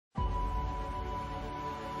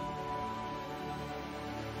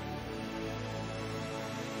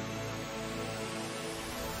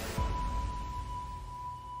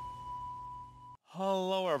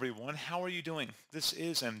Hello everyone, how are you doing? This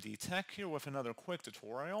is MD Tech here with another quick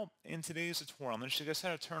tutorial. In today's tutorial, I'm going to show you guys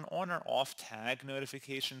how to turn on or off tag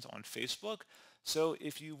notifications on Facebook. So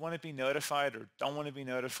if you want to be notified or don't want to be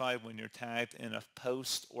notified when you're tagged in a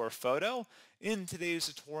post or a photo, in today's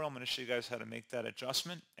tutorial I'm going to show you guys how to make that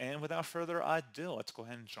adjustment. And without further ado, let's go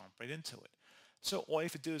ahead and jump right into it. So all you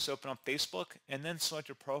have to do is open up Facebook and then select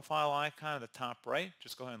your profile icon at the top right.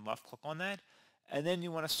 Just go ahead and left click on that. And then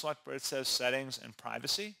you want to select where it says settings and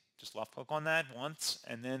privacy. Just left click on that once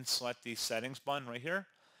and then select the settings button right here.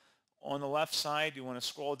 On the left side, you want to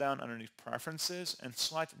scroll down underneath preferences and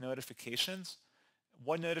select notifications.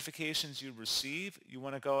 What notifications you receive, you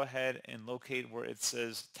want to go ahead and locate where it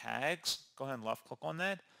says tags. Go ahead and left click on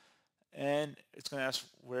that. And it's going to ask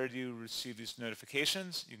where do you receive these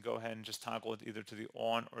notifications. You can go ahead and just toggle it either to the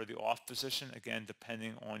on or the off position, again,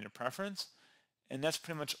 depending on your preference. And that's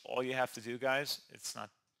pretty much all you have to do, guys. It's not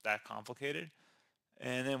that complicated.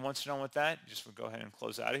 And then once you're done with that, you just would go ahead and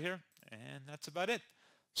close out of here. And that's about it.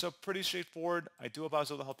 So pretty straightforward. I do hope I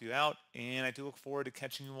was able to help you out. And I do look forward to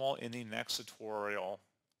catching you all in the next tutorial.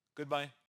 Goodbye.